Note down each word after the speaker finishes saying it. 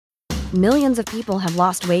Millions of people have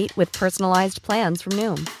lost weight with personalized plans from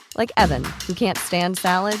Noom. Like Evan, who can't stand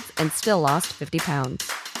salads and still lost 50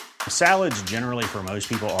 pounds. Salads generally for most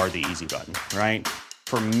people are the easy button, right?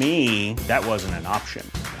 For me, that wasn't an option.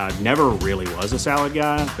 I never really was a salad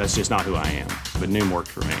guy. That's just not who I am. But Noom worked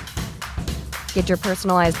for me. Get your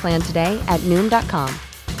personalized plan today at Noom.com.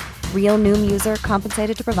 Real Noom user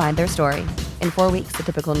compensated to provide their story. In 4 weeks, the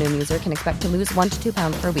typical Noom user can expect to lose 1 to 2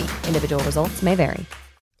 pounds per week. Individual results may vary.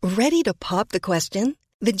 Ready to pop the question?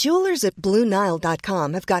 The jewelers at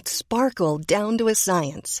BlueNile.com have got sparkle down to a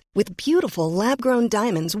science with beautiful lab-grown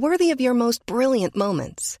diamonds worthy of your most brilliant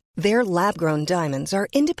moments. Their lab-grown diamonds are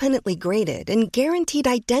independently graded and guaranteed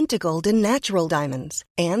identical to natural diamonds,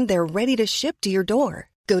 and they're ready to ship to your door.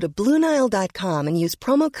 Go to BlueNile.com and use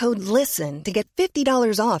promo code LISTEN to get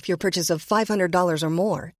 $50 off your purchase of $500 or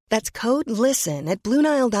more. That's code LISTEN at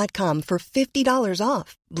BlueNile.com for $50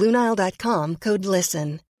 off. BlueNile.com, code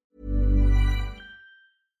LISTEN.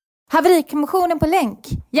 Haverikommissionen på länk.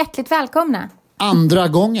 Hjärtligt välkomna. Andra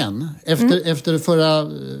gången efter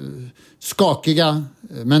förra skakiga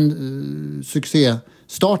men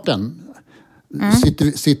succéstarten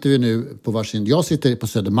sitter vi nu på varsin. Jag sitter på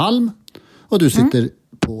Södermalm och du sitter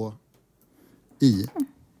i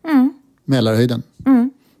Mälarhöjden.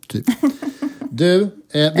 Typ. Du,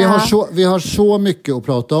 vi har så mycket att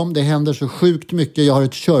prata om. Det händer så sjukt mycket. Jag har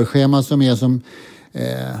ett körschema som är som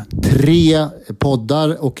 3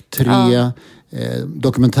 poddar och 3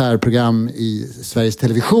 dokumentärprogram i Sveriges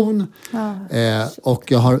Television.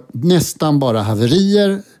 Och jag har nästan bara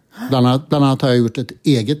haverier. Bland annat har jag gjort ett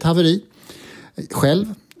eget haveri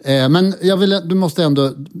själv. Men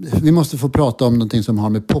vi måste få prata om någonting som har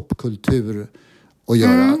med popkultur att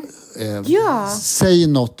göra. Säg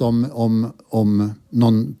något om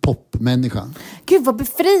någon popmänniska. Gud vad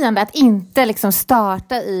befriande att inte liksom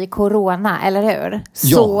starta i corona, eller hur?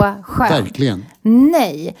 Så skönt. Verkligen.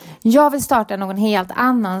 Nej, jag vill starta någon helt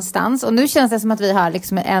annanstans. Och nu känns det som att vi har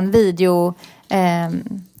liksom en video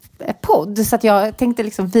podd, så att jag tänkte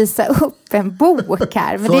liksom visa upp en bok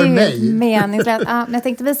här. Men för det är ju meningslöst. Men jag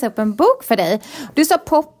tänkte visa upp en bok för dig. Du sa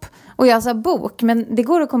pop och jag sa bok, men det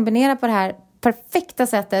går att kombinera på det här perfekta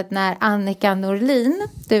sättet när Annika Norlin,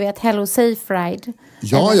 du vet Hello Safe Ride.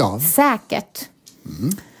 Ja. Säkert.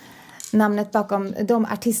 Namnet bakom de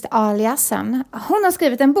artistaliasen. Hon har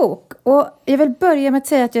skrivit en bok och jag vill börja med att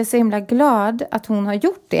säga att jag är så himla glad att hon har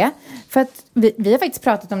gjort det. För att vi har faktiskt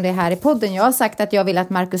pratat om det här i podden. Jag har sagt att jag vill att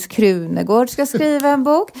Markus Krunegård ska skriva en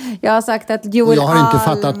bok. Jag har sagt att Joel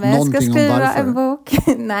Alme ska skriva en bok.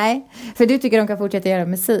 Nej, för du tycker de kan fortsätta göra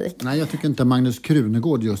musik. Nej, jag tycker inte Magnus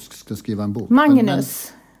Krunegård just ska skriva en bok.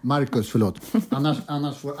 Markus, förlåt.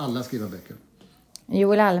 Annars får alla skriva böcker.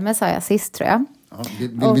 Joel Alme sa jag sist, tror jag. Ja, det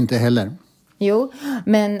vill vi inte heller. Jo,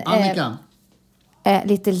 men Annika.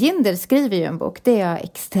 Little Jinder skriver ju en bok. Det är jag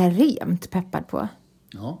extremt peppad på.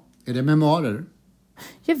 Ja, är det memoarer?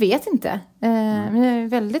 Jag vet inte. Men jag är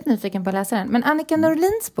väldigt nyfiken på att läsa den. Men Annika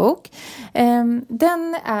Norlins bok,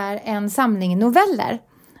 den är en samling noveller.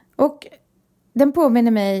 Och den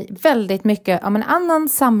påminner mig väldigt mycket om en annan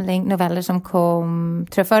samling noveller som kom,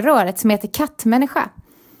 tror jag, förra året, som heter Kattmänniska.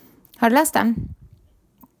 Har du läst den?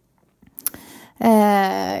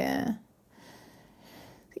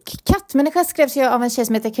 Kattmänniska skrevs ju av en tjej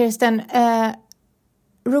som heter Kirsten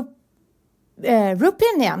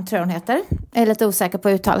Rupinian, tror jag hon heter. Jag är lite osäker på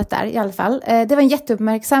uttalet där i alla fall. Det var en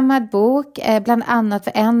jätteuppmärksammad bok, bland annat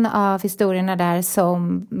för en av historierna där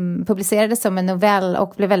som publicerades som en novell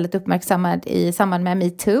och blev väldigt uppmärksammad i samband med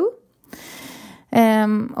MeToo.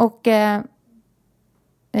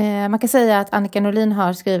 Man kan säga att Annika Norlin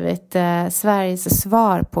har skrivit Sveriges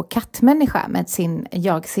svar på Kattmänniska med sin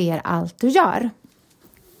Jag ser allt du gör.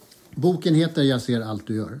 Boken heter Jag ser allt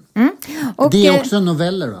du gör. Och det är också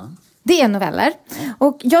noveller, va? Det är noveller.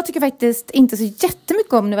 Och jag tycker faktiskt inte så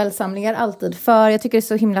jättemycket om novellsamlingar alltid. För jag tycker det är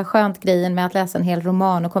så himla skönt grejen med att läsa en hel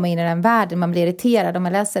roman och komma in i den världen. Man blir irriterad om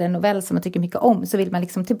man läser en novell som man tycker mycket om. Så vill man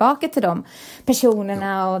liksom tillbaka till de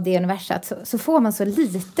personerna och det universat. Så får man så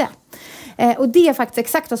lite. Och det är faktiskt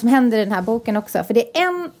exakt vad som händer i den här boken också. För det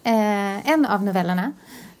är en av novellerna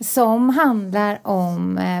som handlar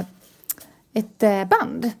om ett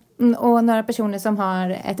band. Och några personer som har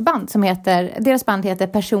ett band som heter, deras band heter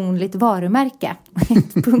Personligt varumärke.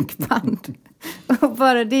 Ett punkband. Och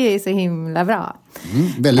bara det är så himla bra.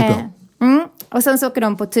 Väldigt bra. Och sen så åker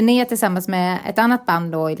de på turné tillsammans med ett annat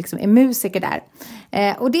band och liksom är musiker där.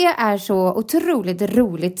 Och det är så otroligt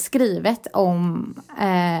roligt skrivet om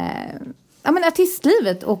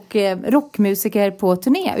artistlivet och rockmusiker på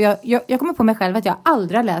turné. Och jag kommer på mig själv att jag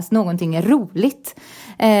aldrig har läst någonting roligt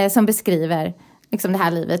som beskriver liksom det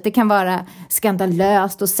här livet. Det kan vara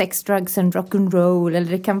skandalöst och sex, drugs and rock'n'roll.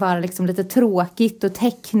 Eller det kan vara liksom lite tråkigt och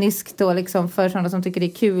tekniskt och liksom för sådana som tycker det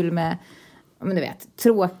är kul med, men du vet,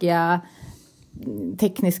 tråkiga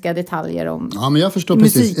tekniska detaljer om men jag förstår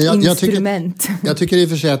precis. musikinstrument. Jag tycker i och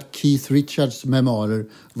för sig att Keith Richards memoarer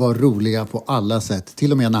var roliga på alla sätt.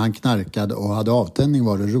 Till och med när han knarkade och hade avtändning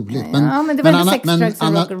var det roligt. Men det var inte sex, drugs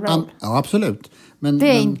and rock'n'roll. Ja, absolut. Men det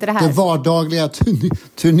är inte det här. Det vardagliga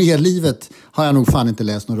turnélivet har jag nog fan inte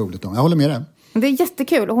läst något roligt om. Jag håller med dig. Det är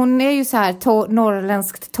jättekul. Hon är ju så här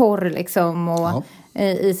norrländskt torr liksom och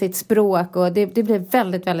i sitt språk och det blir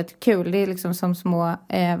väldigt, väldigt kul. Det är liksom som små,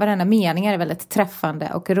 varenda meningar är väldigt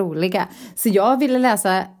träffande och roliga. Så jag ville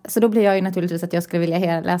läsa, så då blir jag ju naturligtvis att jag skulle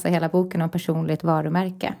vilja läsa hela boken om personligt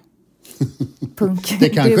varumärke. Punk. Det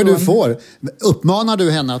kanske du får. Uppmanar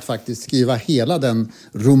du henne att faktiskt skriva hela den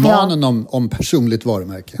romanen om personligt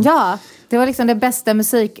varumärke? Ja, det var liksom det bästa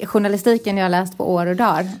musikjournalistiken jag har läst på år och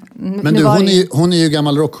dagar. Men du, hon är ju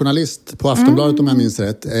gammal rockjournalist på Aftonbladet om jag minns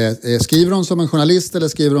rätt. Skriver hon som en journalist eller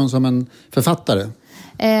skriver hon som en författare?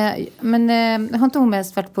 Har inte hon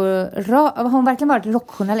mest varit på... Har hon verkligen varit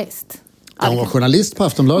rockjournalist? Hon var journalist på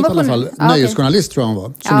Aftonbladet i alla fall. Nöjesjournalist tror jag hon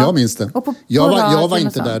var, som jag minns det. Jag var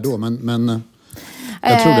inte där då, men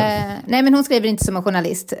jag tror det. Nej, men hon skriver inte som en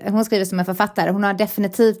journalist. Hon skriver som en författare. Hon har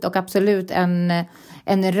definitivt och absolut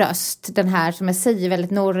en röst. Den här, som jag säger,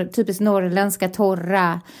 väldigt typiskt norrländska,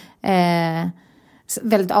 torra,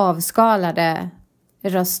 väldigt avskalade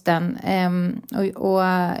rösten. Och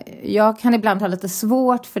jag kan ibland ha lite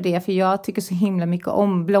svårt för det, för jag tycker så himla mycket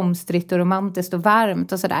om blomstrigt och romantiskt och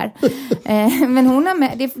varmt och sådär. Men hon har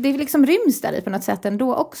med, det liksom ryms där i på något sätt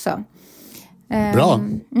ändå också. Bra.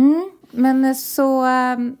 Men så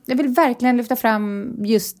jag vill verkligen lyfta fram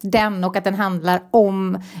just den, och att den handlar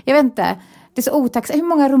om, jag vet inte, det är så otacksamt. Hur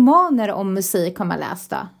många romaner om musik har man läst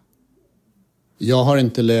då? Jag har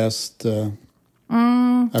inte läst,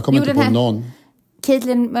 jag kommer inte på någon.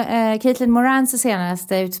 Caitlin Morans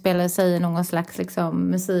senaste utspelar sig i någon slags liksom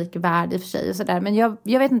musikvärld i och för sig och sådär. Men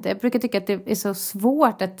jag vet inte, jag brukar tycka att det är så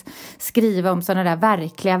svårt att skriva om sådana där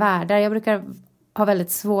verkliga världar. Jag brukar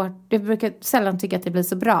sällan tycka att det blir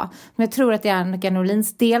så bra. Men jag tror att det är Annika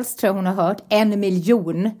Norlins. Dels tror jag hon har hört 1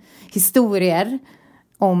 miljon historier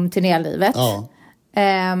om turnélivet. Ja.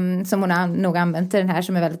 Som hon har nog använt i den här,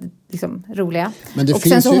 som är väldigt liksom, roliga. Men och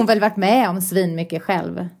sen så har hon väl varit med om svin mycket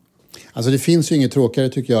själv. Alltså det finns ju inget tråkigare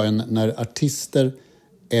tycker jag än när artister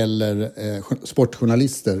eller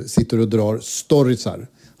sportjournalister sitter och drar storiesar,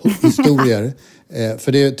 historier.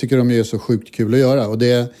 För det tycker de ju är så sjukt kul att göra. Och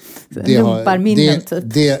det lumpar minnen typ.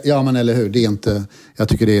 Ja, men eller hur. Det är inte, jag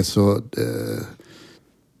tycker det är så...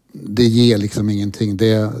 det ger liksom ingenting.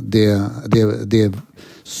 Det är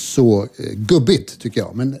så gubbigt tycker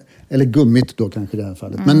jag. Eller gummigt då kanske i det här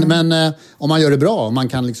fallet. Men om man gör det bra, om man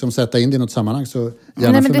kan liksom sätta in det i något sammanhang, så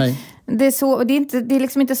gärna för mig. Det är så, det är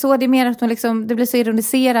liksom inte så, det är mer att det blir så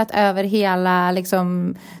ironiserat över hela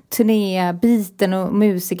liksom turnébiten och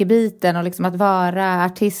musikerbiten och liksom att vara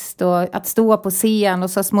artist och att stå på scen och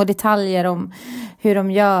så små detaljer om hur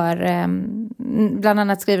de gör. Bland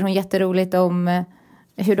annat skriver hon jätteroligt om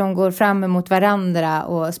hur de går fram emot varandra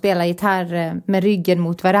och spelar gitarr med ryggen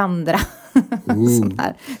mot varandra.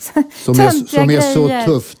 Som är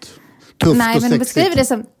så tufft. Nej, och men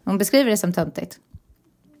sexigt. hon beskriver det som töntigt.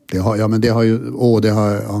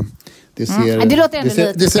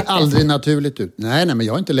 Det ser aldrig naturligt ut. Nej, men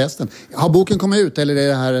jag har inte läst den. Har boken kommit ut eller är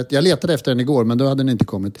det här jag letade efter den igår, men då hade den inte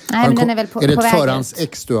kommit. Nej, men den är väl är det ett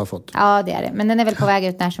förhandsex du har fått? Ja, det är det. Men den är väl på väg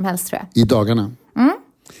ut när som helst, tror jag. I dagarna.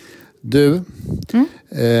 Du,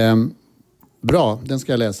 bra, den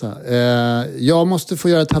ska jag läsa. Jag måste få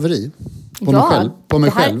göra ett haveri på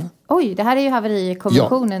mig själv. Oj, det här är ju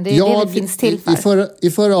haverikonventionen. Det är det finns till för.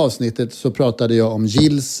 I förra avsnittet så pratade jag om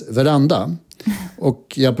Gills veranda.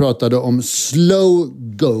 Och jag pratade om Slow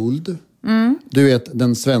Gold. Du vet,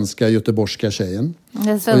 den svenska göteborgska tjejen. Och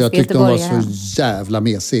jag tyckte hon var så jävla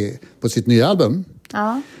mesig på sitt nya album.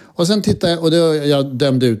 Ja. Och sen tittade jag, och jag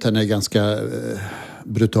dömde ut henne ganska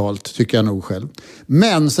brutalt, tycker jag nog själv.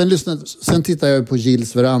 Men sen tittade jag på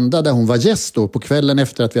Gills veranda där hon var gäst då på kvällen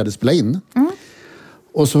efter att vi hade spelat in.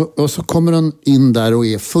 Och så kommer hon in där och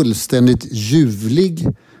är fullständigt ljuvlig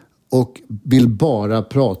och vill bara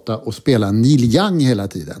prata och spela Neil Young hela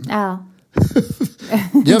tiden. Ja.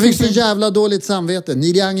 Jag fick så jävla dåligt samvete.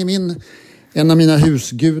 Neil Young är en av mina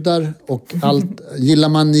husgudar. Och gillar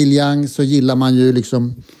man Neil Young så gillar man ju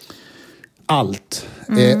liksom allt.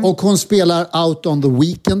 Och hon spelar Out on the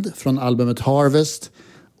Weekend från albumet Harvest.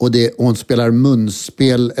 Och hon spelar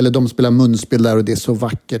munspel, eller de spelar munspel där, och det är så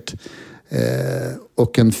vackert.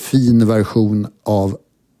 Och en fin version av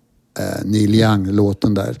Neil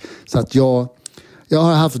Young-låten där. Så att jag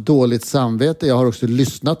har haft dåligt samvete. Jag har också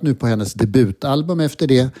lyssnat nu på hennes debutalbum efter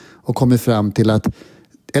det och kommit fram till att,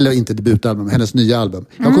 eller inte debutalbum, hennes nya album.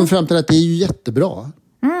 Jag har kommit fram till att det är ju jättebra.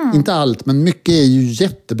 Inte allt, men mycket är ju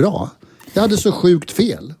jättebra. Jag hade så sjukt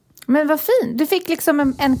fel. Men vad fint. Du fick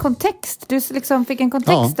liksom en kontext. Du liksom fick en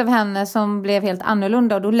kontext av henne som blev helt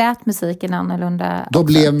annorlunda. Och då lät musiken annorlunda. Då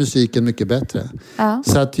blev musiken mycket bättre. Ja.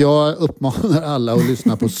 Så att jag uppmanar alla att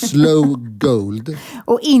lyssna på Slow Gold.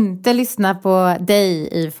 Och inte lyssna på dig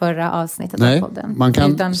i förra avsnittet av podden. Man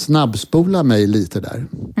kan snabbspola mig lite där.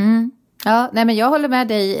 Ja, nej, men jag håller med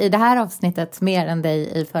dig i det här avsnittet mer än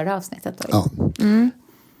dig i förra avsnittet. Då. Ja.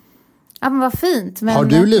 Ja, men vad fint. Men... Har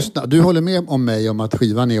du lyssnat? Du håller med om mig om att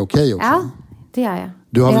skivan är okej också? Ja, det gör jag.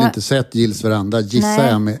 Du har väl inte sett Gills veranda, gissar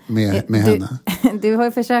jag med henne? Du har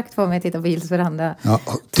ju försökt få mig att titta på Gills veranda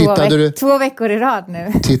 2 veckor i rad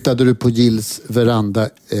nu. Tittade du på Gills veranda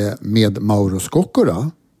med Mauro Scocco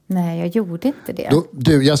då? Nej, jag gjorde inte det.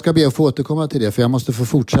 Du, jag ska be att få återkomma till det, för jag måste få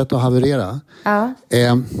fortsätta att haverera. Ja.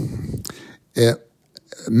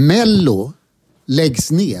 Mello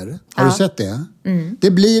läggs ner. Har du sett det?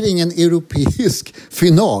 Det blir ingen europeisk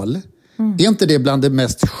final. Är inte det bland de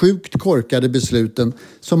mest sjukt korkade besluten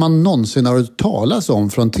som man någonsin har hört talas om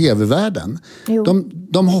från tv-världen?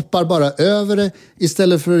 De hoppar bara över det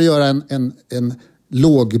istället för att göra en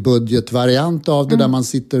lågbudgetvariant av det där man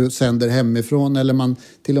sitter och sänder hemifrån, eller man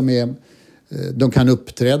till och med de kan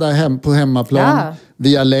uppträda på hemmaplan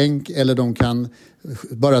via länk, eller de kan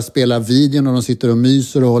bara spela videon och de sitter och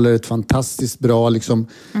myser och håller ett fantastiskt bra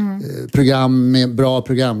program med bra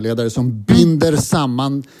programledare som binder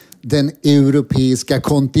samman den europeiska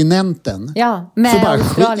kontinenten. Ja, med så bara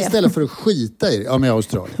Australien. Istället för att skita i det, med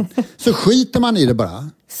Australien, så skiter man i det bara.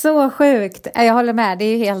 Så sjukt. Jag håller med. Det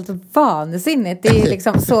är ju helt vansinnigt. Det är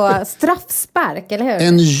liksom så straffspark, eller hur?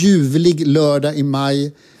 En ljuvlig lördag i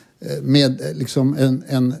maj med liksom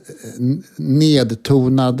en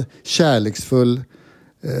nedtonad, kärleksfull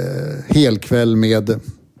helkväll med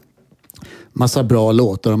massa bra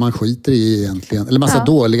låtar och man skiter i egentligen. Eller massa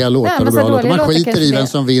dåliga låtar och bra låtar. Man skiter i vem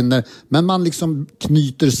som vinner. Men man liksom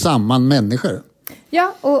knyter samman människor.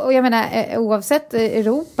 Ja, och jag menar, oavsett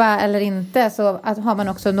Europa eller inte, så har man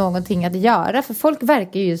också någonting att göra. För folk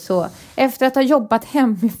verkar ju så, efter att ha jobbat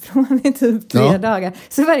hemifrån i typ 3 dagar,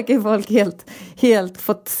 så verkar ju folk helt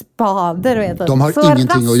fått spader. Och de har så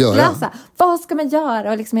ingenting att göra. Vad ska man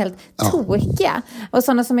göra? Och liksom helt tokiga. Och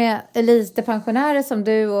sådana som är lite pensionärer som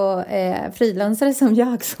du och frilansare som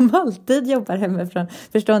jag, som alltid jobbar hemifrån,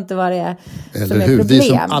 förstår inte vad det är som är problem. Vi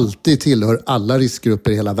som alltid tillhör alla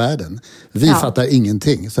riskgrupper i hela världen. Vi fattar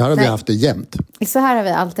ingenting. Så här har vi haft det jämt. Så här har vi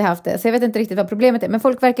alltid haft det. Så jag vet inte riktigt vad problemet är. Men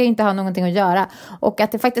folk verkar inte ha någonting att göra. Och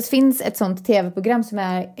att det faktiskt finns ett sånt tv-program som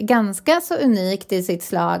är ganska så unikt i sitt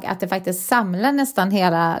slag. Att det faktiskt samlar nästan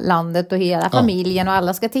hela landet och hela familjen. Och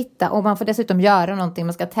alla ska titta. Och man får dessutom göra någonting.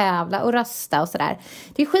 Man ska tävla och rösta och sådär.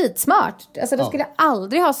 Det är skitsmart. Alltså det skulle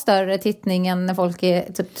aldrig ha större tittning än när folk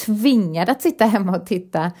är typ tvingade att sitta hemma och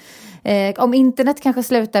titta. Om internet kanske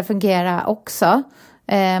slutar fungera också.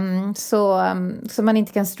 Så man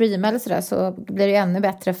inte kan streama eller sådär, så blir det ju ännu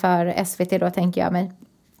bättre för SVT då, tänker jag mig.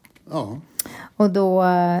 Ja. Och då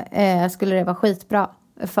skulle det vara skitbra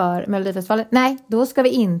för Melodifestivalen. Nej, då ska vi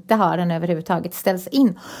inte ha den överhuvudtaget, ställs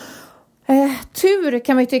in. Tur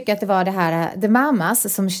kan man ju tycka att det var det här The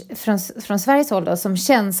Mamas som, från Sveriges håll då, som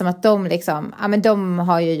känns som att de liksom, ja men de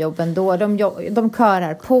har ju jobben då, de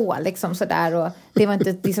körar på liksom sådär, och det var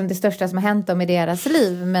inte liksom det största som har hänt dem i deras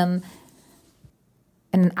liv, men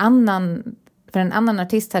för en annan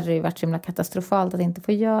artist hade det ju varit så himla katastrofalt att inte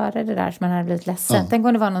få göra det där, som man hade blivit ledsen. Tänk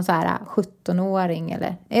om det var någon så här 17-åring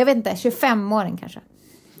eller, jag vet inte, 25-åring kanske.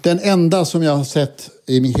 Den enda som jag har sett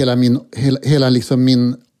i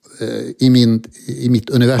mitt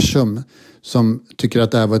universum som tycker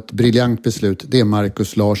att det här var ett briljant beslut, det är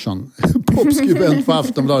Markus Larsson, popskribent på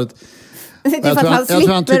Aftonbladet. Det är för att han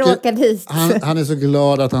slipper åka dit. Han är så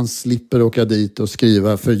glad att han slipper åka dit och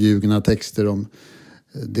skriva förljugna texter om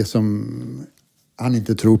det som han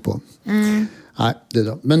inte tror på. Nej, det är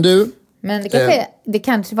då. Men du... Men det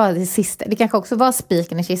kanske var det sista. Det kanske också var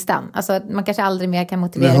spiken i kistan. Alltså man kanske aldrig mer kan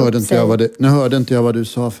motivera nu hörde inte jag vad du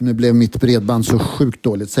sa, för nu blev mitt bredband så sjukt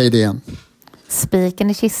dåligt. Säg det igen. Spiken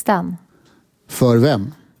i kistan. För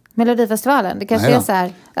vem? Melodifestivalen. Det kanske är så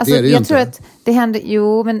här. Alltså, det jag tror att det händer.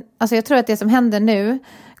 Jo, men alltså, jag tror att det som händer nu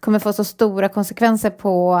kommer få så stora konsekvenser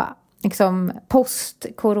på liksom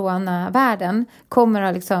post-corona-världen, kommer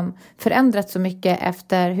att liksom förändrats så mycket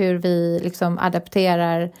efter hur vi liksom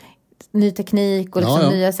adapterar ny teknik och liksom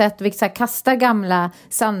nya sätt. Vi kastar gamla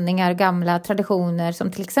sanningar, gamla traditioner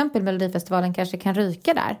som till exempel Melodifestivalen kanske kan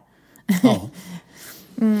ryka där. Ja.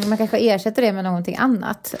 Man kanske ersätter det med någonting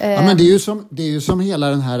annat. Ja, men det är ju som hela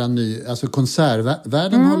den här alltså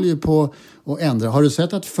konsertvärlden håller ju på att ändra. Har du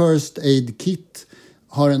sett att First Aid Kit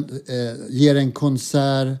ger en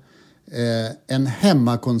konsert, en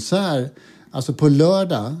hemmakonsert, alltså på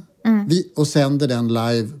lördag och sänder den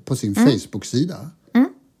live på sin Facebook-sida.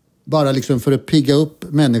 Bara liksom för att pigga upp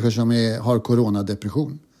människor som har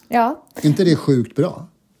coronadepression. Ja. Inte det sjukt bra?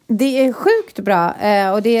 Det är sjukt bra.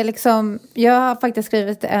 Och det är liksom, jag har faktiskt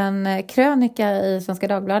skrivit en krönika i Svenska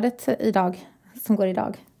Dagbladet idag, som går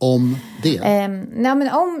idag. Om det? Nej, men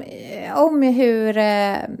om hur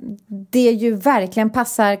det ju verkligen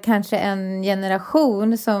passar kanske en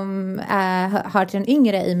generation som hör till den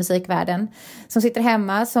yngre i musikvärlden. Som sitter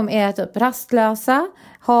hemma, som är typ rastlösa,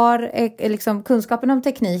 har liksom kunskapen om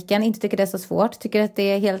tekniken, inte tycker det är så svårt, tycker att det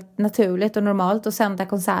är helt naturligt och normalt att sända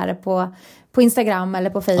konserter på Instagram eller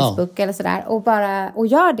på Facebook eller sådär. Och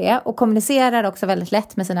gör det och kommunicerar också väldigt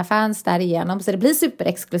lätt med sina fans därigenom. Så det blir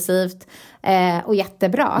superexklusivt och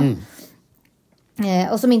jättebra.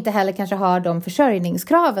 Och som inte heller kanske har de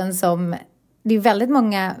försörjningskraven som... Det är väldigt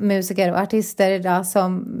många musiker och artister idag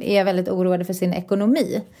som är väldigt oroade för sin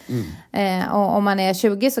ekonomi. Och om man är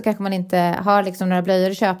 20 så kanske man inte har liksom några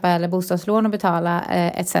blöjor att köpa eller bostadslån att betala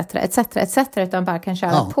etc. utan bara kan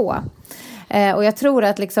köra på. Och jag tror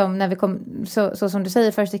att liksom när vi så som du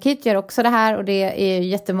säger, First Aid Kit gör också det här, och det är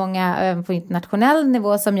jättemånga även på internationell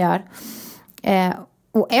nivå som gör.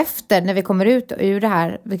 Och efter, när vi kommer ut ur det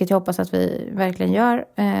här, vilket jag hoppas att vi verkligen gör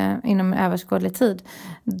inom överskådlig tid,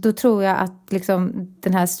 då tror jag att liksom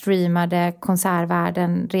den här streamade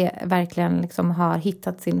konsertvärlden verkligen liksom har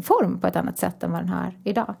hittat sin form på ett annat sätt än vad den har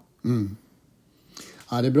idag.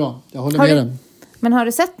 Ja, det är bra. Jag håller med dig. Men har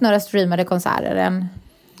du sett några streamade konserter än?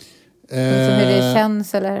 Liksom hur det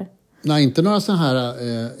känns eller? Nej, inte några så här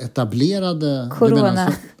etablerade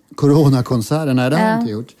Coronakonserter. Nej, det har jag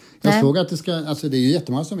inte gjort. Jag såg att det är ju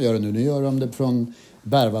jättemånga som gör det nu. Nu gör de det från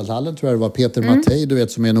Berwaldhallen, tror jag det var. Peter Mattei, du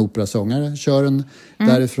vet, som är en operasångare, kör den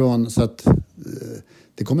därifrån. Så att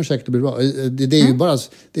det kommer säkert att bli bra. Det är ju bara,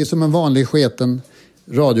 det är som en vanlig sketen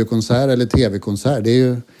radiokonsert eller tv-konsert. Det är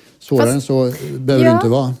ju svårare än så behöver det inte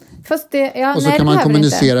vara. Och så kan man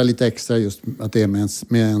kommunicera lite extra, just att det är med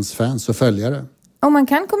ens fans och följare. Och man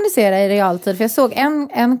kan kommunicera i realtid. För jag såg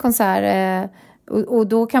en konsert och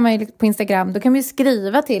då kan man ju på Instagram, då kan man ju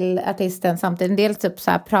skriva till artisten samtidigt. En del typ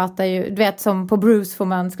så här pratar ju, du vet, som på Bruce får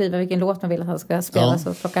man skriva vilken låt man vill att han ska spela,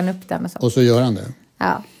 så plockar han upp den och så. Och så gör han det.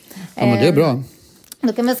 Ja, men det är bra.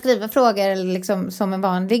 Då kan man skriva frågor liksom, som en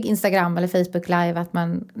vanlig Instagram eller Facebook live, att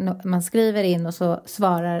man skriver in och så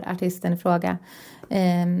svarar artisten i fråga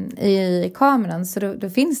i kameran. Så då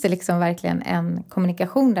finns det liksom verkligen en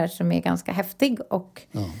kommunikation där som är ganska häftig och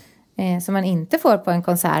som man inte får på en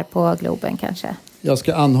konsert på Globen kanske. Jag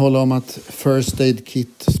ska anhålla om att First Aid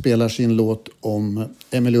Kit spelar sin låt om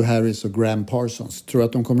Emmylou Harris och Graham Parsons. Tror du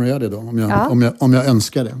att de kommer att göra det då? Om jag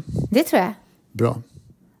önskar det. Det tror jag. Bra.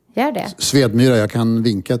 Gör det. Svedmyra, jag kan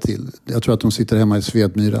vinka till. Jag tror att de sitter hemma i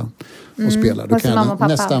Svedmyra och spelar. Då kan jag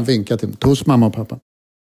nästan vinka till. Hos mamma och pappa.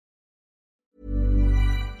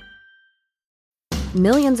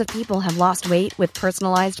 Millions of people have lost weight with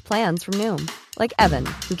personalized plans from Noom. Like Evan,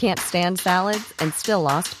 who can't stand salads and still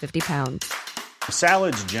lost 50 pounds.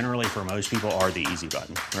 Salads generally for most people are the easy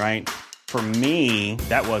button, right? For me,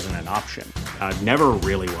 that wasn't an option. I never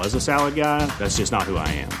really was a salad guy. That's just not who I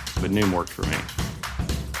am. But Noom worked for me.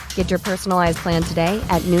 Get your personalized plan today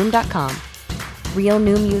at Noom.com. Real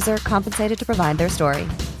Noom user compensated to provide their story.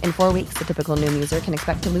 In 4 weeks, the typical Noom user can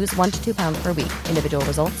expect to lose 1 to 2 pounds per week. Individual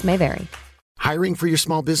results may vary. Hiring for your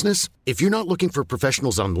small business? If you're not looking for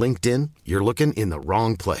professionals on LinkedIn, you're looking in the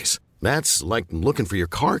wrong place. That's like looking for your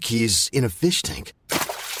car keys in a fish tank.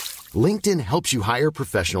 LinkedIn helps you hire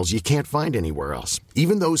professionals you can't find anywhere else,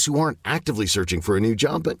 even those who aren't actively searching for a new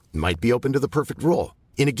job but might be open to the perfect role.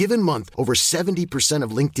 In a given month, over 70%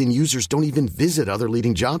 of LinkedIn users don't even visit other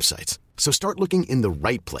leading job sites. So start looking in the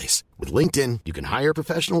right place. With LinkedIn, you can hire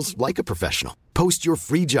professionals like a professional. Post your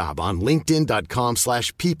free job on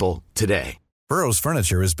linkedin.com/people today. Burrow's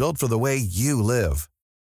furniture is built for the way you live.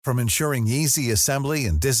 From ensuring easy assembly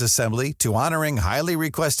and disassembly to honoring highly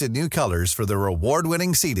requested new colors for their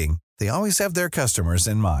award-winning seating, they always have their customers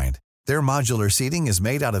in mind. Their modular seating is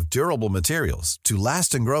made out of durable materials to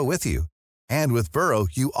last and grow with you. And with Burrow,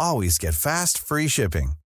 you always get fast, free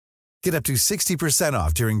shipping. Get up to 60%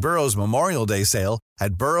 off during Burrow's Memorial Day sale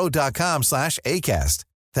at burrow.com/ACAST.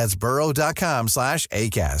 That's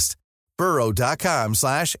burrow.com/ACAST.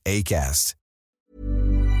 burrow.com/ACAST.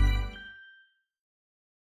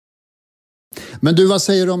 Men du, vad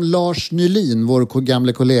säger du om Lars Nylin, vår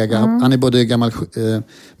gamla kollega? Han är både gammal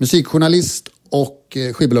musikjournalist och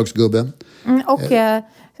skivbolagsgubbe. Och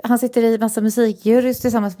han sitter i massa musikjurys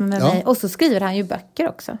tillsammans med mig. Och så skriver han ju böcker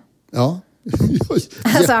också. Ja.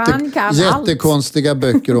 Alltså, han kan jättekonstiga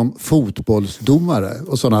böcker om fotbollsdomare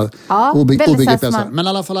och sådana obegripliga. Men i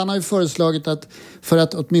alla fall, han har ju föreslagit att för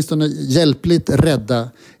att åtminstone hjälpligt rädda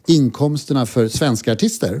inkomsterna för svenska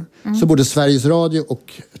artister så borde Sveriges Radio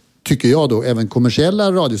och, tycker jag då, även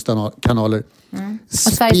kommersiella radiokanaler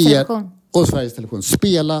och Sveriges Television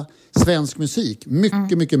spela svensk musik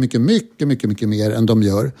mycket mer än de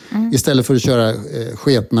gör. Istället för att köra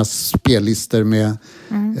sketna spellister med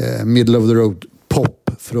middle of the road pop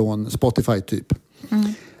från Spotify typ.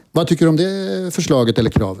 Vad tycker du om det förslaget eller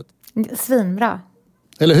kravet? Svinbra.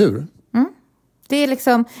 Eller hur? Det är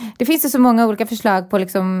liksom, det finns ju så många olika förslag på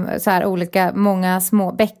liksom så här olika,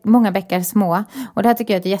 många bäckar små. Och det här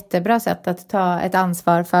tycker jag är ett jättebra sätt att ta ett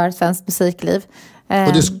ansvar för svenskt musikliv.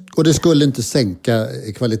 Och det skulle inte sänka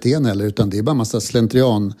kvaliteten heller, utan det är bara massa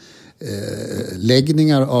slentrian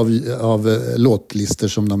läggningar av låtlister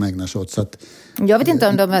som de ägnar sig åt. Så att, jag vet inte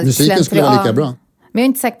om de är musiken skulle vara lika bra. Men jag är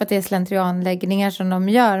inte säker på att det är slentrianläggningar som de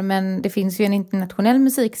gör. Men det finns ju en internationell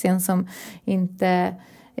musikscen som inte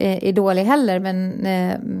är dålig heller. Men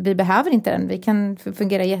vi behöver inte den. Vi kan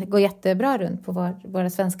gå jättebra runt på våra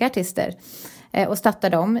svenska artister. Och stötta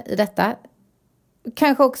dem i detta.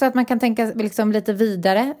 Kanske också att man kan tänka liksom lite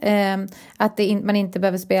vidare. Att man inte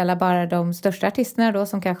behöver spela bara de största artisterna då,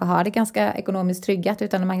 som kanske har det ganska ekonomiskt tryggat.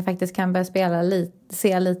 Utan man faktiskt kan börja spela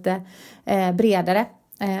se lite bredare.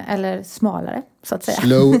 Eller smalare, så att säga.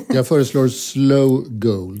 Jag föreslår Slow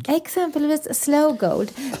Gold. Exempelvis Slow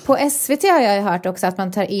Gold. På SVT har jag hört också att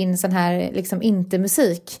man tar in sån här liksom inte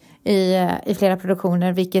musik i flera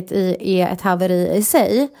produktioner, vilket är ett haveri i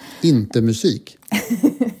sig. Inte musik?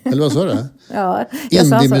 Eller vad sa du? Ja,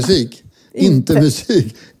 indie-musik. Inte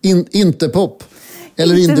musik. Inte pop.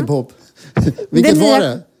 Eller inte pop. Vilket var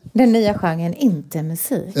det? Den nya genren inte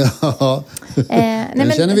musik. Ja,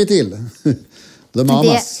 det känner vi till. The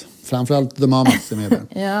Mamas. Framförallt The Mamas är med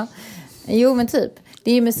där. Ja, jo men typ.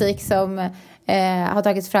 Det är ju musik som har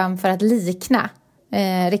tagits fram för att likna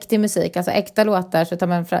riktig musik. Alltså äkta låtar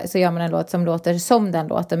så gör man en låt som låter som den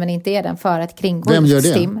låten, men inte är den för att kringgå Vem gör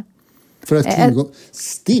det? STIM. För att kringgå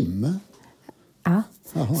STIM? Ja.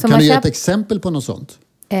 Kan du ge ett exempel på något sånt?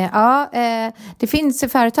 Det finns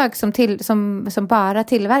företag som bara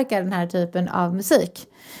tillverkar den här typen av musik.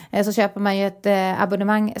 Så köper man ju ett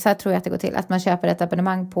abonnemang, så här tror jag att det går till, att man köper ett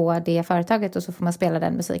abonnemang på det företaget och så får man spela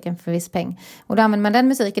den musiken för viss peng. Och då använder man den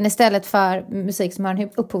musiken istället för musik som har en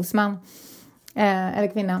upphovsman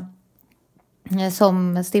eller kvinna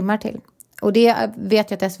som stimmar till. Och det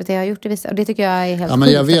vet jag att SVT har gjort det vissa. Och det tycker jag är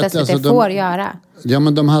helt sjukt att SVT får göra. Ja,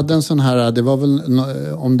 men de hade en sån här, det var väl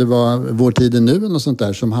om det var Vår tid nu eller något sånt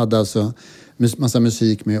där, som hade alltså massa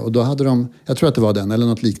musik med. Och då hade de, jag tror att det var den eller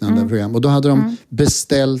något liknande program. Och då hade de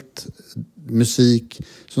beställt musik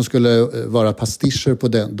som skulle vara pastischer på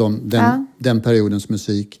den periodens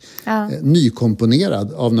musik.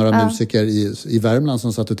 Nykomponerad av några musiker i Värmland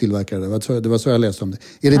som satt och tillverkade det. Det var så jag läste om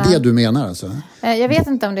det. Är det du menar alltså? Jag vet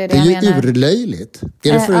inte om det är det jag menar. Det är ju urlöjligt.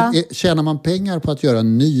 Tjänar man pengar på att göra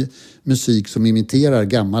ny musik som imiterar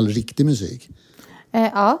gammal riktig musik?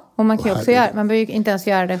 Ja, och man kan ju också man behöver ju inte ens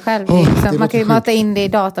göra det själv. Man kan ju mata in det i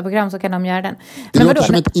dataprogram så kan de göra den. Det låter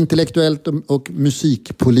som ett intellektuellt och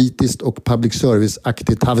musikpolitiskt och public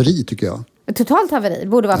service-aktigt haveri, tycker jag. Totalt haveri,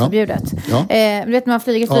 borde vara förbjudet. Ja. Vet när man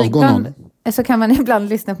flyger flygplan så kan man ibland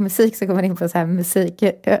lyssna på musik, så går man in på så här musik.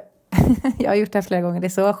 Jag har gjort det här flera gånger, det är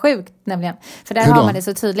så sjukt nämligen. För där har man det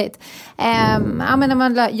så tydligt. Men när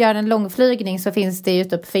man gör en långflygning så finns det ju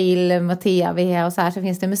typ film och tv och så här, så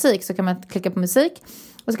finns det musik. Så kan man klicka på musik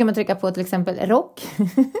och så kan man trycka på till exempel rock.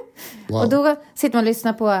 Wow. Och då sitter man och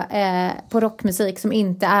lyssnar på rockmusik som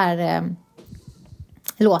inte är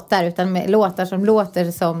låtar, utan med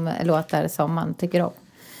låtar som man tycker om.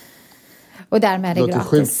 Och därmed är det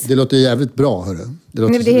gratis. Det låter jävligt bra, hörru. Det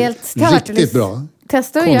låter det är helt stört, riktigt bra.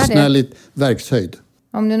 Testa och gör det. Konstnärligt verkshöjd.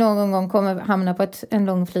 Om du någon gång kommer hamna på en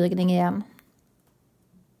långflygning igen.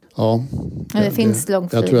 Ja. Det finns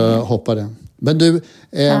långflygningar. Jag tror jag hoppar det. Men du,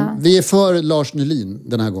 vi är för Lars Nylin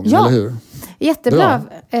den här gången, eller hur?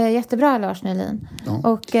 Jättebra Lars Nylin. Ja.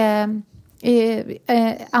 Och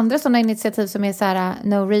andra sådana initiativ som är så här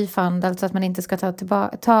no refund, alltså att man inte ska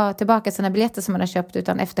ta tillbaka sina biljetter som man har köpt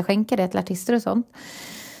utan efterskänka det till artister och sånt.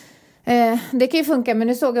 Det kan ju funka, men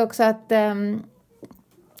nu såg jag också att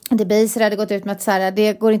Debaser hade gått ut med att så här,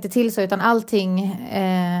 det går inte till så, utan allting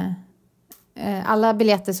alla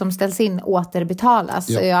biljetter som ställs in återbetalas.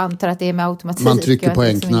 Ja. Jag antar att det är med automatik. Man trycker på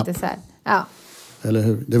en knapp. Ja. eller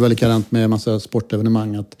hur? Det var likadant med en massa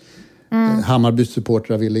sportevenemang att Hammarbys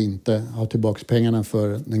supportrar ville inte ha tillbaka pengarna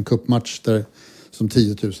för en cupmatch där som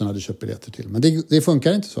 10 000 hade köpt biljetter till. Men det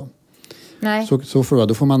funkar inte så. Nej. Så får det vara.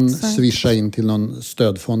 Då får man swisha in till någon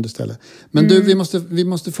stödfond istället. Men du, vi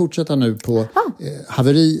måste fortsätta nu på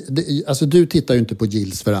haveri. Alltså du tittar ju inte på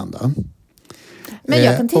Gills veranda. Men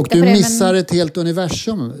jag kan titta och du på det, missar ett helt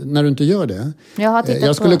universum när du inte gör det.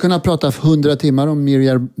 Jag skulle kunna prata 100 timmar om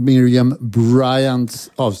Miriam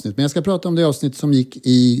Bryants avsnitt. Men jag ska prata om det avsnitt som gick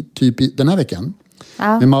i den här veckan.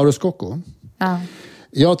 Med Mauro Scocco.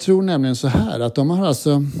 Jag tror nämligen så här att de har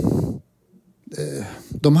alltså...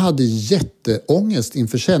 De hade jätteångest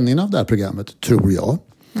inför sändningen av det här programmet, tror jag.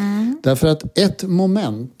 Därför att ett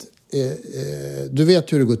moment... du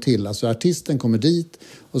vet hur det går till. Alltså artisten kommer dit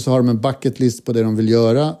och så har de en bucket list på det de vill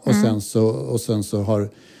göra och sen så har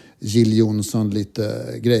Jill Johnson lite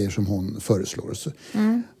grejer som hon föreslår.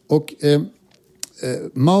 Och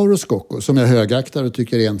Mauro Scocco, som jag högaktar och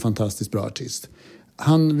tycker är en fantastiskt bra artist,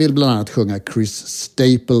 han vill bland annat sjunga Chris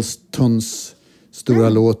Stapletons stora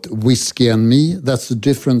låt Whiskey and Me. That's the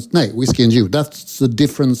difference. Nej, Whiskey and You. That's the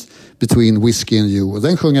difference between Whiskey and You. Och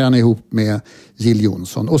den sjunger han ihop med Jill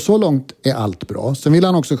Johnson. Och så långt är allt bra. Sen vill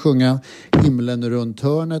han också sjunga Himlen runt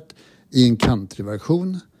hörnet i en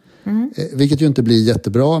countryversion. Vilket ju inte blir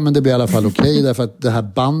jättebra, men det blir i alla fall okej. Därför att det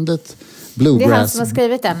här bandet Bluegrass... Det är han som har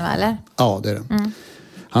skrivit den, eller? Ja, det är det.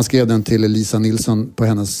 Han skrev den till Lisa Nilsson på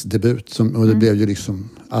hennes debut. Och det blev ju liksom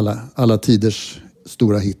alla tiders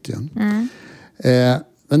stora hit igen.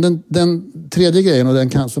 Men den tredje grejen, och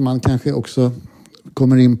den som man kanske också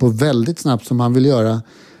kommer in på väldigt snabbt, som han vill göra.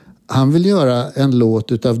 Han vill göra en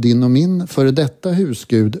låt utav din och min före detta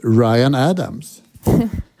husgud Ryan Adams.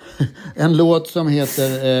 En låt som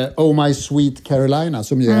heter Oh My Sweet Carolina,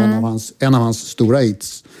 som är en av hans stora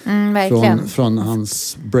hits. Från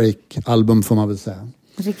hans break-album, får man väl säga.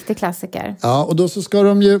 Riktig klassiker. Ja, och då så ska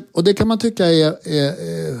de ju, och det kan man tycka är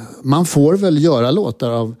man får väl göra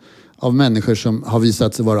låtar av människor som har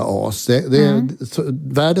visat sig vara as.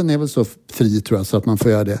 Världen är väl så fri, tror jag, så att man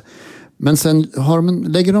får göra det. Men sen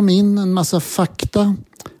lägger de in en massa fakta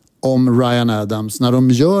om Ryan Adams när de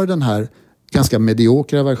gör den här ganska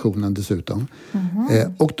mediokra versionen dessutom.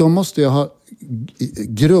 Och då måste jag ha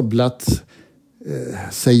grubblat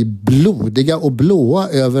sig blodiga och blåa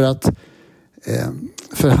över att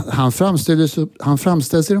för han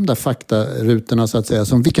framställs i de där faktarutorna, så att säga,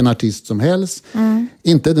 som vilken artist som helst.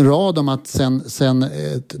 Inte en rad om att sen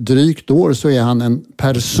ett drygt år så är han en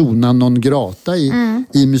persona non grata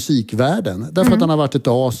i musikvärlden. Därför att han har varit ett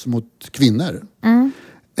as mot kvinnor.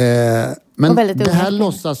 Men det här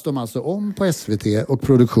låtsas de alltså om på SVT och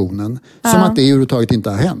produktionen som att det överhuvudtaget inte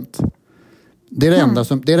har hänt. Det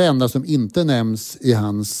är det enda som inte nämns i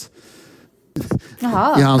hans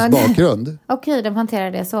bakgrund. Okej, de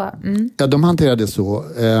hanterar det så. Ja, de hanterar det så.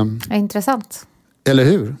 Intressant. Eller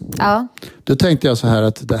hur? Ja. Då tänkte jag så här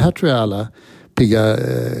att det här tror jag alla pigga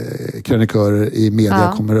krönikörer i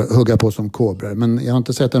media kommer att hugga på som kobror. Men jag har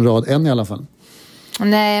inte sett en rad än i alla fall.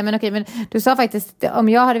 Nej, men okej, men du sa faktiskt, om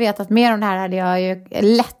jag hade vetat mer om det här hade jag ju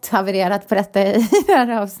lätt havererat på detta i det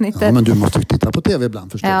här avsnittet. Ja, men du måste ju titta på tv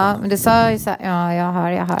ibland, förstår Ja, men du sa ju så här, jag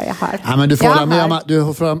hör. Ja, men du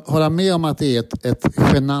får hålla med om att det är ett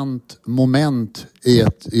genant moment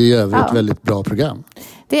i övrigt väldigt bra program.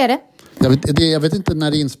 Det är det. Jag vet inte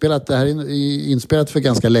när det är inspelat. Det här är inspelat för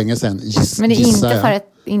ganska länge sedan. Men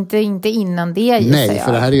det är inte innan det, gissar jag. Nej,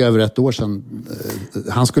 för det här är över ett år sedan.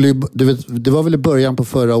 Han skulle ju, det var väl i början på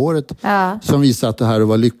förra året som vi satt här och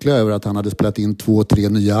var lyckliga över att han hade spelat in 2-3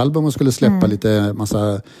 nya album och skulle släppa lite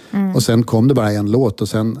massa. Och sen kom det bara en låt och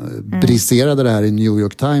sen briserade det här i New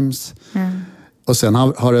York Times. Och sen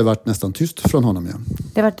har det varit nästan tyst från honom igen.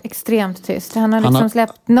 Det har varit extremt tyst. Han har liksom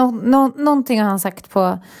släppt någonting har han sagt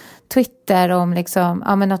på Twitter om liksom,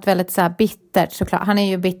 men något väldigt så här bittert, såklart. Han är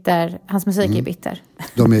ju bitter, hans musik är bitter.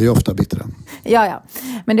 De är ju ofta bittra. Ja.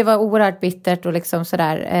 Men det var oerhört bittert och liksom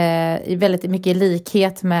sådär, väldigt mycket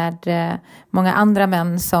likhet med många andra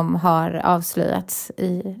män som har avslöjats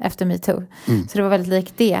efter MeToo. Så det var väldigt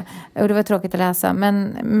likt det. Och det var tråkigt att läsa.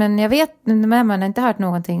 Men jag vet, man har inte hört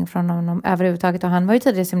någonting från honom överhuvudtaget. Och han var ju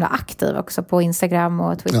tidigare så himla aktiv också på Instagram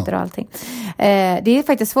och Twitter och allting. Det är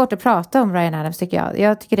faktiskt svårt att prata om Ryan Adams, tycker jag.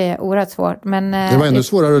 Jag tycker det är oerhört svårt. Men, det var ändå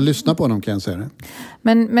svårare att lyssna på honom, kan jag säga det.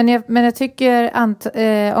 Men jag tycker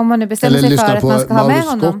om man nu bestämmer sig för att man ska ha med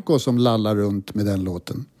honom. Eller lyssna på Mauro Scocco som lallar runt med den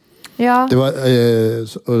låten. Ja. Det var,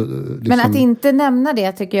 Men att inte nämna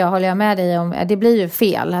det tycker jag, håller jag med dig om. Det blir ju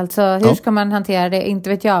fel. Alltså hur ska man hantera det? Inte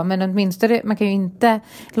vet jag. Men åtminstone, man kan ju inte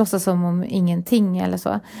låtsas som om ingenting eller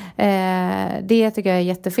så. Det tycker jag är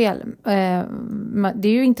jättefel. Det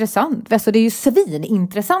är ju intressant. Alltså det är ju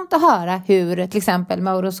svinintressant att höra hur till exempel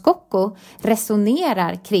Mauro Scocco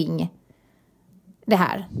resonerar kring det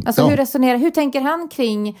här. Alltså hur tänker han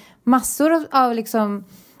kring massor av liksom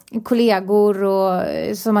kollegor och,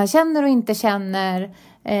 som han känner och inte känner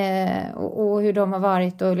och hur de har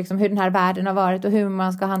varit och liksom hur den här världen har varit och hur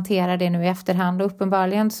man ska hantera det nu i efterhand. Och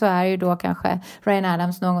uppenbarligen så är ju då kanske Ryan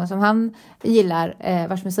Adams någon som han gillar,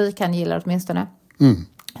 vars musik han gillar åtminstone.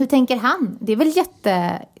 Hur tänker han? Det är väl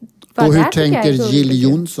och hur tänker Jill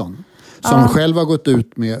Johnson som själv har gått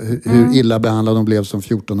ut med hur illa behandlad hon blev som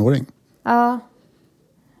 14-åring? Ja,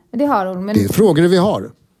 det har hon. Men... Det är frågor vi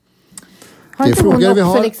har. Har inte hon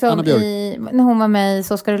också liksom när hon var med i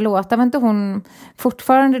Så ska det låta, var inte hon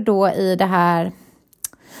fortfarande då i det här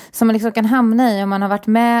som man liksom kan hamna i om man har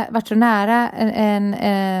varit så nära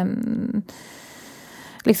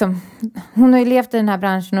liksom, hon har ju levt i den här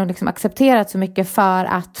branschen och liksom accepterat så mycket för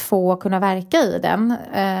att få kunna verka i den.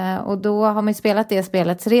 Och då har man ju spelat det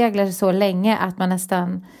spelets regler så länge att man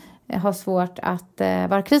nästan har svårt att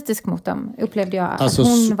vara kritisk mot dem. Upplevde jag alltså, att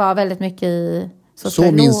hon var väldigt mycket i...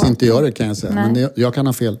 Så minns inte jag det kan jag säga. Nej. Men jag kan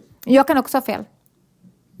ha fel. Jag kan också ha fel.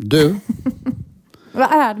 Du? Vad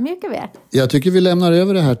ödmjuka vi är. Jag tycker vi lämnar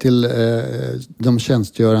över det här till de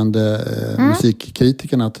tjänstgörande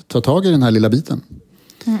musikkritikerna att ta tag i den här lilla biten.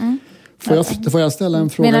 Får jag ställa en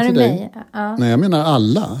fråga menar till du dig? Mig? Ja. Nej, jag menar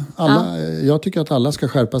alla. Jag tycker att alla ska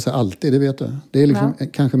skärpa sig alltid, det vet du. Det är liksom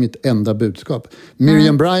kanske mitt enda budskap.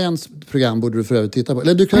 Miriam Bryants program borde du för övrigt titta på.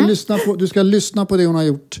 Eller du ska lyssna på det hon har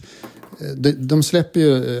gjort. De släpper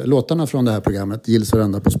ju låtarna från det här programmet Gills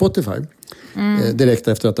Veranda på Spotify direkt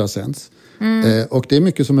efter att det har sänts. Och det är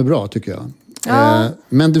mycket som är bra tycker jag.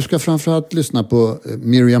 Men du ska framförallt lyssna på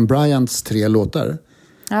Miriam Bryants 3 låtar.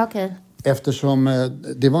 Okej. Eftersom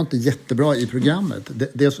det var inte jättebra i programmet.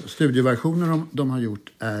 Det studioversioner de har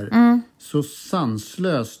gjort är så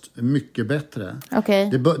sanslöst mycket bättre. Okay.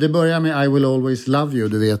 Det börjar med I Will Always Love You,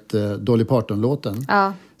 du vet Dolly Parton-låten.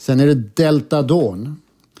 Ja. Sen är det Delta Dawn.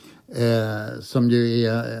 Som ju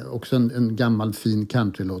är också en gammal fin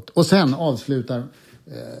countrylåt. Och sen avslutar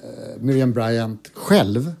Miriam Bryant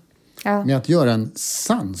själv med att göra en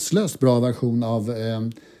sanslöst bra version av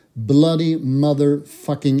Bloody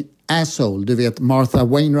Motherfucking Asshole. Du vet Martha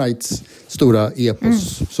Wainwrights stora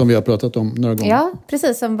epos som vi har pratat om några gånger. Ja,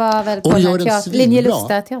 precis. Som var väl på Linje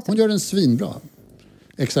Lusta-teatern. Hon gör den svinbra.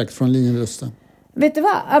 Exakt, från Linje Lusta. Vet du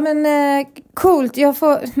vad? Ja, men coolt.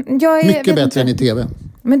 Mycket bättre än i tv.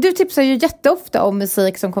 Men du tipsar ju jätteofta om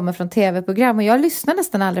musik som kommer från tv-program och jag lyssnar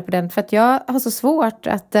nästan aldrig på den för att jag har så svårt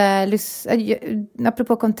att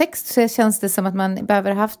apropå kontext så känns det som att man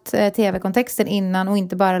behöver haft tv-kontexten innan och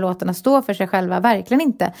inte bara låtarna stå för sig själva, verkligen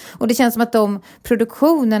inte. Och det känns som att de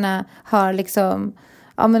produktionerna har liksom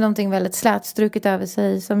men någonting väldigt slätstruket över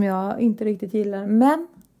sig som jag inte riktigt gillar. Men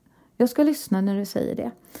jag ska lyssna när du säger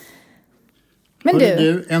det.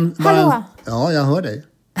 Men hallå? Ja, jag hör dig.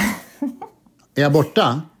 Är jag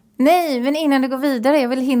borta? Nej, men innan du går vidare. Jag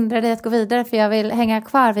vill hindra dig att gå vidare för jag vill hänga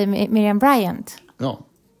kvar vid Miriam Bryant. Ja.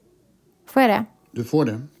 Får jag det? Du får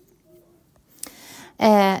det.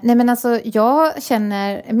 Nej, men alltså jag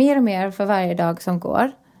känner mer och mer för varje dag som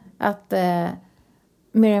går att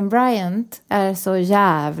Miriam Bryant är så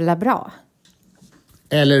jävla bra.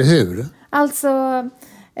 Eller hur? Alltså...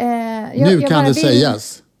 nu kan det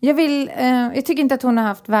sägas. Jag tycker inte att hon har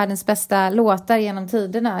haft världens bästa låtar genom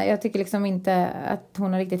tiderna. Jag tycker liksom inte att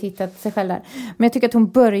hon har riktigt hittat sig själv där. Men jag tycker att hon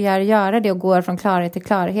börjar göra det och går från klarhet till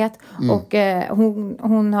klarhet. Och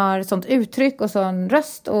hon har sånt uttryck och sån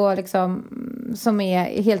röst och liksom, som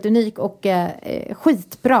är helt unik och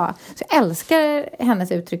skitbra. Så jag älskar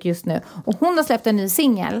hennes uttryck just nu. Och hon har släppt en ny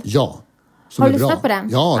singel. Ja, som har du lyssnat på den?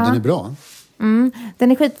 Ja, den är bra.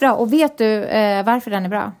 Den är skitbra. Och vet du varför den är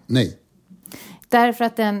bra? Nej. Därför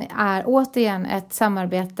att den är återigen ett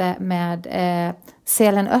samarbete med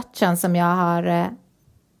Selen Ötchan som jag har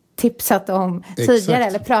tipsat om tidigare.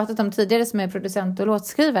 Eller pratat om tidigare som är producent och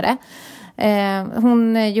låtskrivare.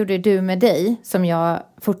 Hon gjorde Du med dig som jag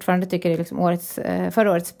fortfarande tycker är liksom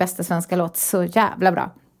förra årets bästa svenska låt. Så jävla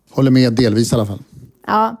bra. Håller med delvis i alla fall.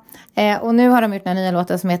 Ja, och nu har de gjort några nya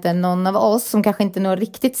låtar som heter Någon av oss som kanske inte når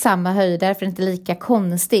riktigt samma höjder för inte lika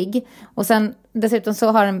konstig. Och sen dessutom så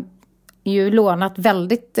har de ju lånat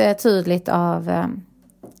väldigt tydligt av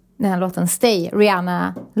den här låten Stay,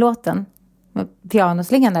 Rihanna-låten med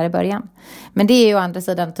pianoslingan där i början. Men det är ju å andra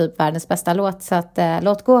sidan typ världens bästa låt så att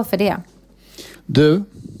låt gå för det. Du,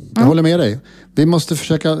 Jag håller med dig. Vi måste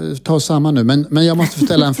försöka ta oss samman nu. Men jag måste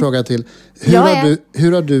ställa en fråga till.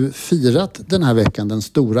 Hur har du firat den här veckan, den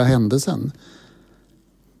stora händelsen?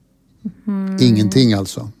 Ingenting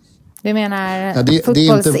alltså. Du menar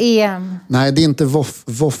fotbolls-EM? Nej, det är inte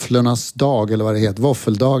våfflornas dag eller vad det heter,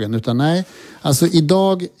 våffeldagen. Utan nej, alltså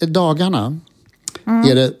dagarna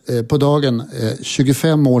är det på dagen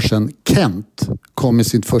 25 år sedan Kent kom med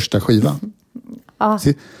sin första skiva.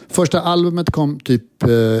 Första albumet kom typ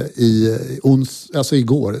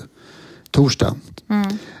igår, torsdag.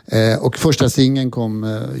 Och första singeln kom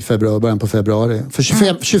i början på februari. För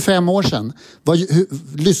 25 år sedan.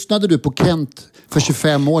 Lyssnade du på Kent för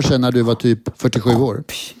 25 år sedan när du var typ 47 år?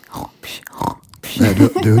 Nej,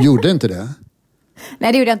 du gjorde inte det.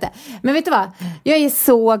 Nej, det gjorde jag inte. Men vet du vad? Jag är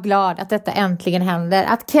så glad att detta äntligen händer.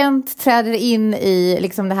 Att Kent träder in i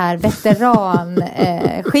liksom det här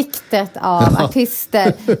veteranskiktet av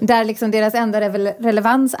artister. Där liksom deras enda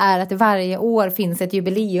relevans är att det varje år finns ett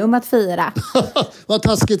jubileum att fira. Vad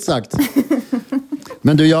taskigt sagt.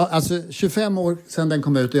 Men du, alltså 25 år sedan den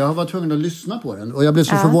kom ut och jag var tvungen att lyssna på den. Och jag blev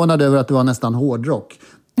så förvånad över att det var nästan hårdrock.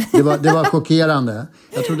 Det var chockerande.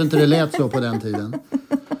 Jag trodde inte det lät så på den tiden.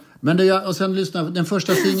 Men och sen lyssna, den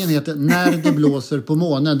första singeln heter När det blåser på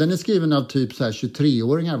månen. Den är skriven av typ så här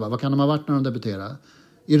 23-åringar, va? Vad kan de ha varit när de debuterade?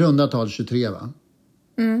 I runda tal 23, va?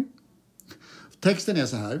 Texten är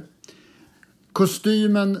så här.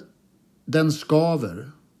 Kostymen, den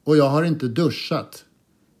skaver och jag har inte duschat.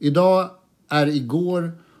 Idag är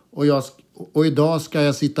igår och idag ska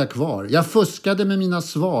jag sitta kvar. Jag fuskade med mina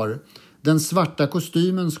svar. Den svarta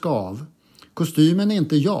kostymen skav. Kostymen är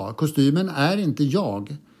inte jag. Kostymen är inte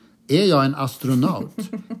jag. Är jag en astronaut?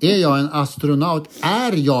 Är jag en astronaut?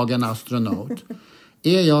 Är jag en astronaut?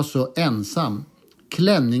 Är jag så ensam?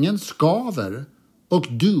 Klänningen skaver. Och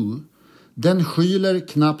du, den skyler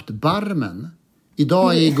knappt barmen.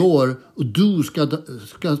 Idag är igår och du ska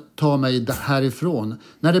ta mig härifrån.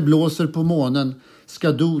 När det blåser på månen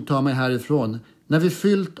ska du ta mig härifrån. När vi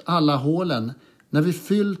fyllt alla hålen,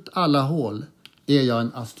 hål, är jag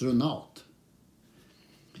en astronaut.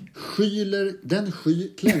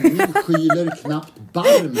 Klänningen skyler knappt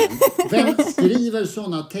barmen. Vem skriver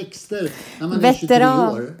såna texter när man är 23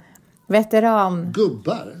 år? Veteran.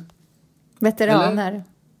 Gubbar. Veteraner.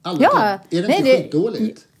 Är det inte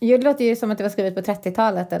skitdåligt? Det låter ju som att det var skrivet på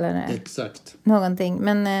 30-talet eller exakt. Någonting.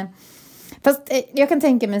 Men fast jag kan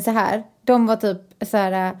tänka mig så här. De var typ så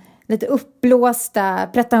här lite uppblåsta,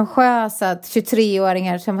 pretentiösa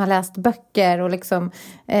 23-åringar som har läst böcker och liksom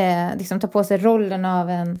tar på sig rollen av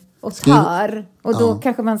en auteur. Och då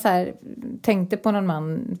kanske man så här tänkte på någon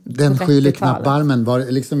man. Den skyller knappt barmen.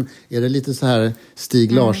 Är det lite så här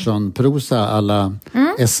Stig Larsson-prosa alla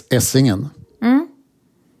Essingen?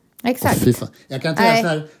 Exakt. Jag kan säga så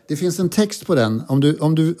här, det finns en text på den.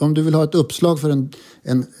 Om du vill ha ett uppslag för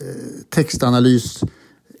en textanalys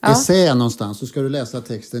essä någonstans, så ska du läsa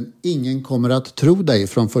texten Ingen kommer att tro dig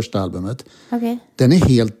från första albumet. Okay. Den är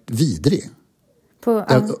helt vidrig.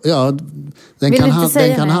 Den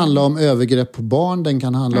kan handla om övergrepp på barn, den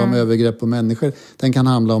kan handla om övergrepp på människor, den kan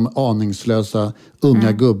handla om aningslösa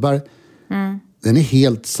unga gubbar. Den är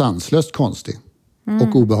helt sanslöst konstig.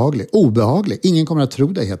 Och obehaglig. Ingen kommer att tro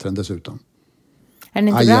dig, heter den dessutom. Är den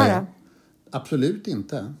inte bra då? Absolut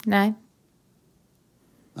inte. Nej.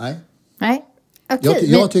 Okay,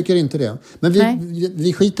 jag tycker inte det. Men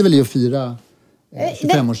vi skiter väl i att fira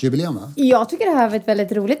 25-årsjubileum, va? Jag tycker det här var ett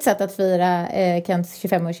väldigt roligt sätt att fira Kents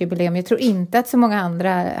 25-årsjubileum. Jag tror inte att så många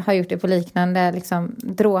andra har gjort det på liknande liksom,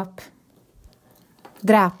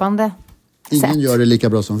 dräpande Ingen gör det lika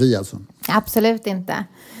bra som vi alltså. Absolut inte.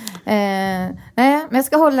 Nej, men jag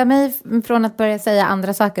ska hålla mig från att börja säga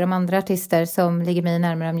andra saker om andra artister som ligger mig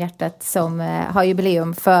närmare om hjärtat som har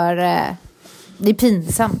jubileum, för det är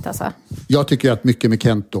pinsamt alltså. Jag tycker att mycket med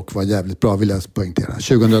Kent dock var jävligt bra, vill jag poängtera.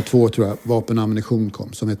 2002 tror jag Vapen och ammunition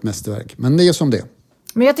kom som ett mästerverk, men det är som det.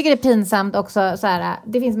 Men jag tycker det är pinsamt också så här,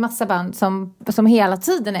 det finns massa band som hela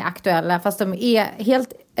tiden är aktuella fast de är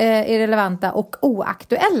helt irrelevanta och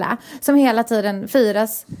oaktuella, som hela tiden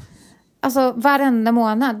firas. Alltså varenda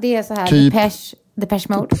månad, det är så här typ Depeche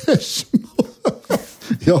Mode.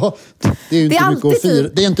 Ja, det är inte mycket att fira.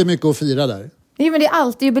 Det är inte mycket att fira där. Jo, men det är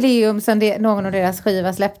alltid jubileum sen någon av deras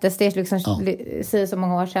skiva släpptes. Det är liksom så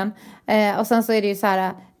många år sedan. Och sen så är det ju så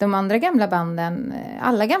här, de andra gamla banden,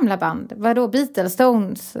 alla gamla band. Vadå, Beatles,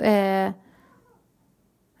 Stones?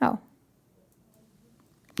 Ja.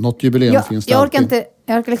 Något jubileum finns det jag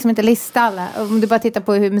orkar liksom inte lista alla. Om du bara tittar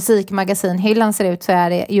på hur musikmagasinhyllan ser ut så är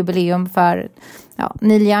det jubileum för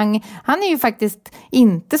Neil Young. Han är ju faktiskt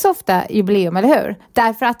inte så ofta jubileum, eller hur?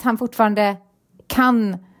 Därför att han fortfarande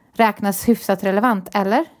kan räknas hyfsat relevant,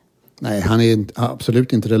 eller? Nej, han är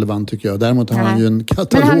absolut inte relevant tycker jag. Däremot har han ju en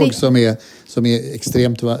katalog som är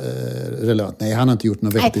extremt relevant. Nej, han har inte gjort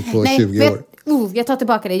något vettigt på 20 år. Jag tar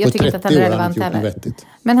tillbaka det. Jag tycker inte att han är relevant heller.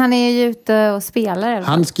 Men han är ju ute och spelar.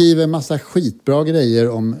 Han skriver en massa skitbra grejer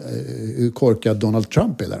om hur korkad Donald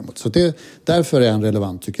Trump är däremot. Så därför är han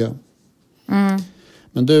relevant tycker jag.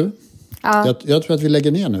 Men du, jag tror att vi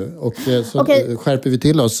lägger ner nu. Och så skärper vi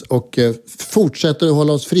till oss och fortsätter att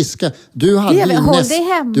hålla oss friska. Du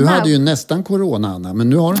hade ju nästan corona, Anna, men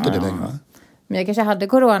nu har du inte det längre, va? Men jag kanske hade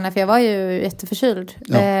corona för jag var ju jätteförkyld.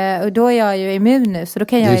 Och då är jag ju immun nu så då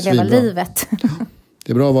kan jag ju leva livet.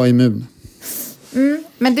 Det är bra att vara immun.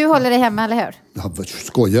 Men du håller dig hemma, eller hur? Ja, vad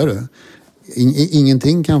skojar du?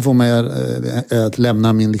 Ingenting kan få mig att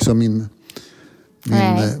lämna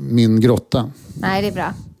min grotta. Nej, det är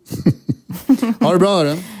bra. Ha det bra,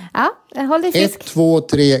 hörru. Ja, håll dig frisk. 1, 2,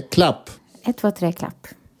 3, klapp. 1, 2, 3, klapp.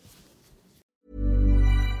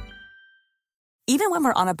 Even when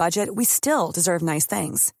we're on a budget, we still deserve nice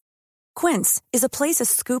things. Quince is a place to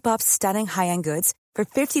scoop up stunning high-end goods for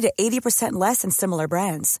 50 to 80% less than similar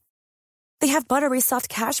brands. They have buttery soft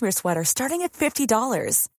cashmere sweaters starting at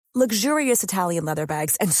 $50, luxurious Italian leather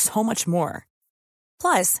bags, and so much more.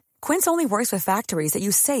 Plus, Quince only works with factories that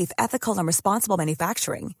use safe, ethical, and responsible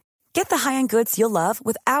manufacturing. Get the high-end goods you'll love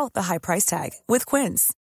without the high price tag with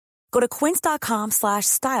Quince. Go to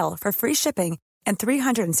quince.com/style for free shipping and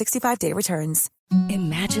 365-day returns.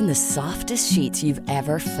 Imagine the softest sheets you've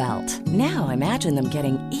ever felt. Now imagine them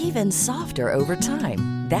getting even softer over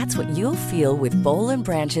time. That's what you'll feel with Boll &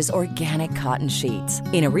 Branch's organic cotton sheets.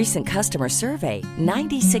 In a recent customer survey,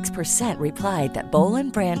 96% replied that Boll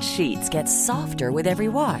 & Branch sheets get softer with every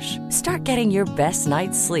wash. Start getting your best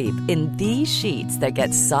night's sleep in these sheets that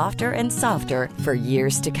get softer and softer for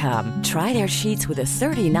years to come. Try their sheets with a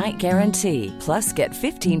 30-night guarantee. Plus, get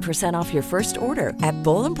 15% off your first order at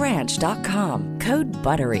bollandbranch.com. Code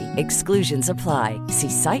BUTTERY. Exclusions apply. See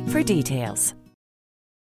site for details.